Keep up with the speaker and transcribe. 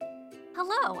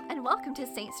Hello, and welcome to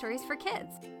Saint Stories for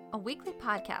Kids, a weekly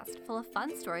podcast full of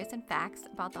fun stories and facts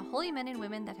about the holy men and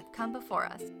women that have come before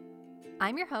us.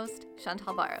 I'm your host,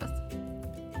 Chantal Barros.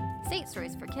 Saint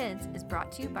Stories for Kids is brought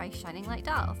to you by Shining Light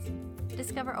Dolls.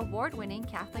 Discover award-winning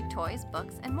Catholic toys,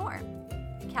 books, and more.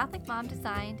 Catholic mom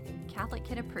designed, Catholic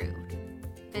kid approved.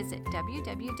 Visit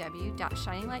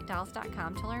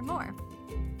www.shininglightdolls.com to learn more.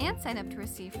 And sign up to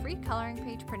receive free coloring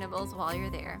page printables while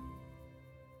you're there.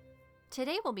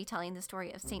 Today we'll be telling the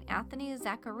story of St. Anthony of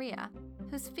Zaccaria,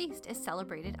 whose feast is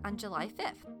celebrated on July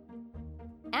 5th.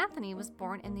 Anthony was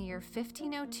born in the year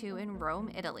 1502 in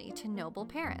Rome, Italy, to noble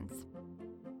parents.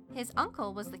 His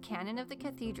uncle was the canon of the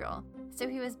cathedral, so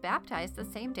he was baptized the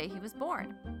same day he was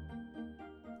born.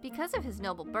 Because of his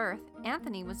noble birth,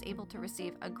 Anthony was able to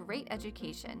receive a great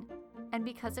education, and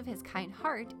because of his kind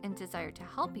heart and desire to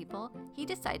help people, he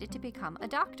decided to become a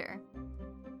doctor.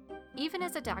 Even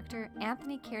as a doctor,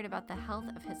 Anthony cared about the health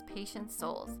of his patients'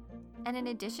 souls, and in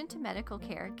addition to medical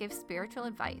care, gave spiritual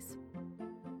advice.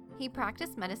 He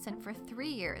practiced medicine for 3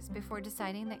 years before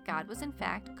deciding that God was in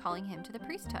fact calling him to the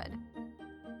priesthood.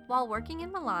 While working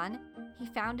in Milan, he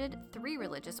founded 3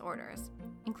 religious orders,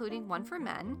 including one for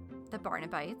men, the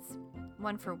Barnabites,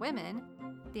 one for women,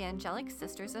 the Angelic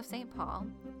Sisters of St. Paul,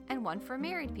 and one for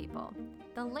married people,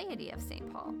 the Laity of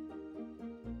St. Paul.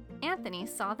 Anthony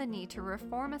saw the need to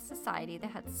reform a society that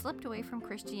had slipped away from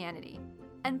Christianity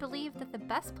and believed that the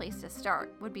best place to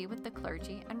start would be with the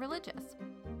clergy and religious.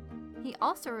 He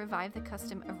also revived the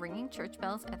custom of ringing church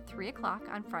bells at 3 o'clock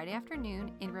on Friday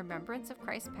afternoon in remembrance of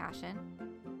Christ's Passion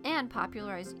and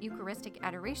popularized Eucharistic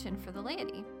adoration for the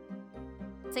laity.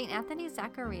 St. Anthony of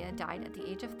Zaccaria died at the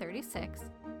age of 36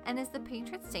 and is the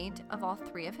patron saint of all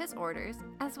 3 of his orders,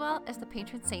 as well as the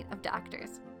patron saint of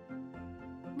doctors.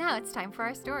 Now it's time for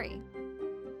our story.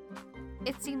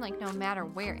 It seemed like no matter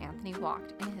where Anthony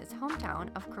walked in his hometown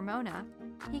of Cremona,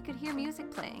 he could hear music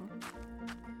playing.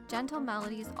 Gentle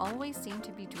melodies always seemed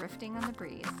to be drifting on the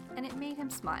breeze, and it made him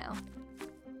smile.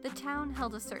 The town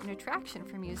held a certain attraction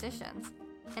for musicians,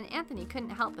 and Anthony couldn't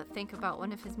help but think about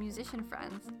one of his musician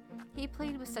friends. He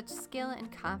played with such skill and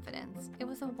confidence. It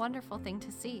was a wonderful thing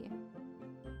to see.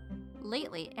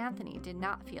 Lately, Anthony did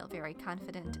not feel very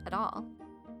confident at all.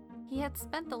 He had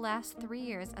spent the last 3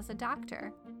 years as a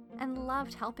doctor and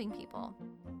loved helping people.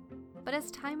 But as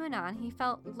time went on, he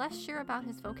felt less sure about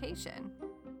his vocation.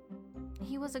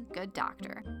 He was a good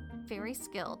doctor, very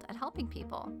skilled at helping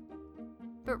people.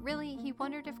 But really, he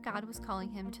wondered if God was calling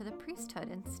him to the priesthood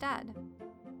instead.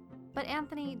 But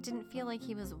Anthony didn't feel like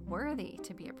he was worthy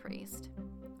to be a priest.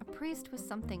 A priest was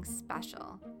something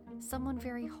special, someone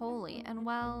very holy, and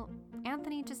well,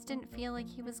 Anthony just didn't feel like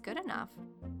he was good enough.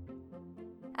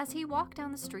 As he walked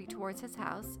down the street towards his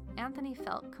house, Anthony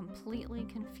felt completely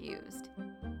confused.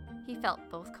 He felt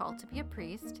both called to be a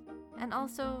priest and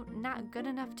also not good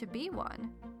enough to be one.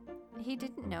 He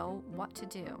didn't know what to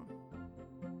do.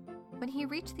 When he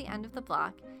reached the end of the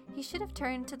block, he should have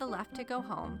turned to the left to go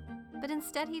home, but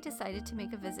instead he decided to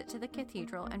make a visit to the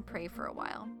cathedral and pray for a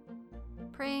while.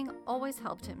 Praying always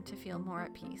helped him to feel more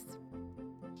at peace.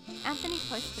 Anthony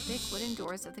pushed the big wooden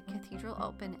doors of the cathedral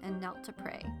open and knelt to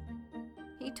pray.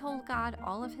 He told God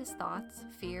all of his thoughts,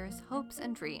 fears, hopes,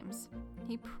 and dreams.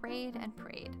 He prayed and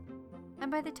prayed.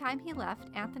 And by the time he left,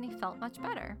 Anthony felt much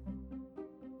better.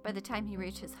 By the time he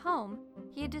reached his home,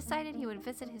 he had decided he would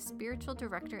visit his spiritual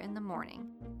director in the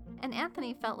morning. And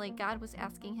Anthony felt like God was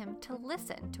asking him to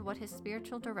listen to what his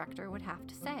spiritual director would have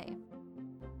to say.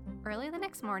 Early the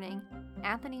next morning,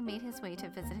 Anthony made his way to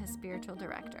visit his spiritual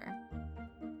director.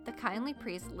 The kindly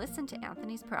priest listened to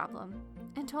Anthony's problem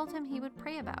and told him he would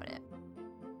pray about it.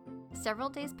 Several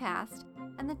days passed,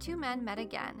 and the 2 men met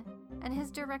again, and his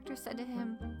director said to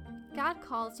him, "God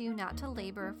calls you not to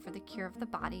labor for the cure of the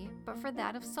body, but for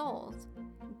that of souls.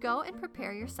 Go and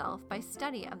prepare yourself by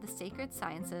study of the sacred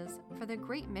sciences for the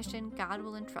great mission God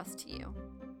will entrust to you."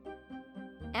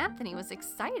 Anthony was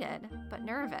excited, but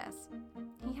nervous.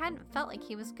 He hadn't felt like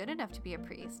he was good enough to be a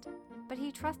priest, but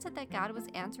he trusted that God was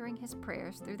answering his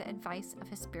prayers through the advice of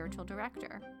his spiritual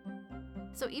director.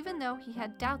 So even though he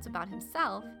had doubts about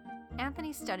himself,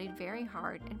 Anthony studied very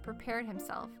hard and prepared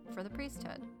himself for the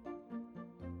priesthood.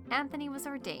 Anthony was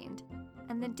ordained,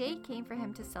 and the day came for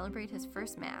him to celebrate his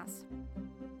first Mass.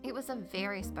 It was a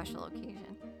very special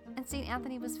occasion, and St.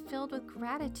 Anthony was filled with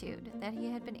gratitude that he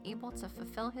had been able to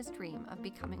fulfill his dream of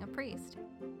becoming a priest.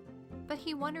 But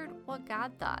he wondered what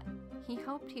God thought. He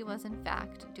hoped he was in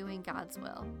fact doing God's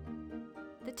will.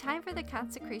 The time for the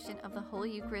consecration of the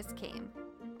Holy Eucharist came,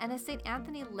 and as St.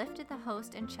 Anthony lifted the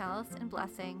host and chalice in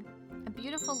blessing, a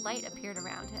beautiful light appeared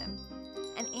around him,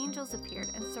 and angels appeared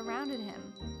and surrounded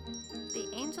him. The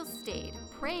angels angel stayed,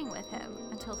 praying with him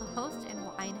until the host and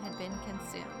wine had been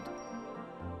consumed.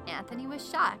 Anthony was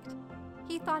shocked.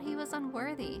 He thought he was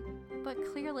unworthy, but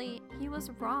clearly he was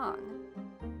wrong.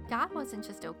 God wasn't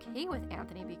just okay with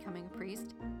Anthony becoming a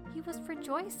priest, he was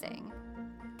rejoicing.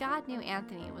 God knew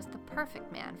Anthony was the perfect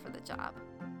man for the job.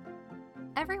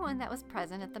 Everyone that was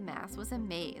present at the Mass was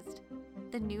amazed.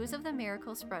 The news of the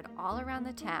miracle spread all around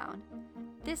the town.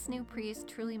 This new priest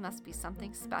truly must be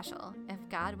something special if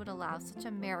God would allow such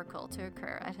a miracle to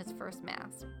occur at his first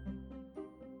Mass.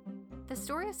 The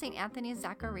story of St. Anthony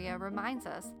Zaccaria reminds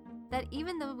us that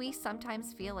even though we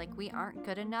sometimes feel like we aren't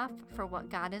good enough for what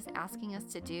God is asking us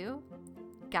to do,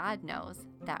 God knows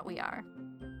that we are.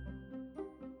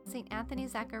 St. Anthony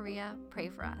Zaccaria, pray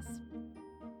for us.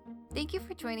 Thank you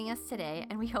for joining us today,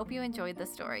 and we hope you enjoyed the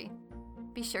story.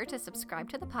 Be sure to subscribe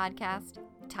to the podcast,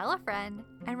 tell a friend,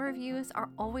 and reviews are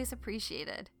always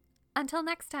appreciated. Until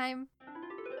next time.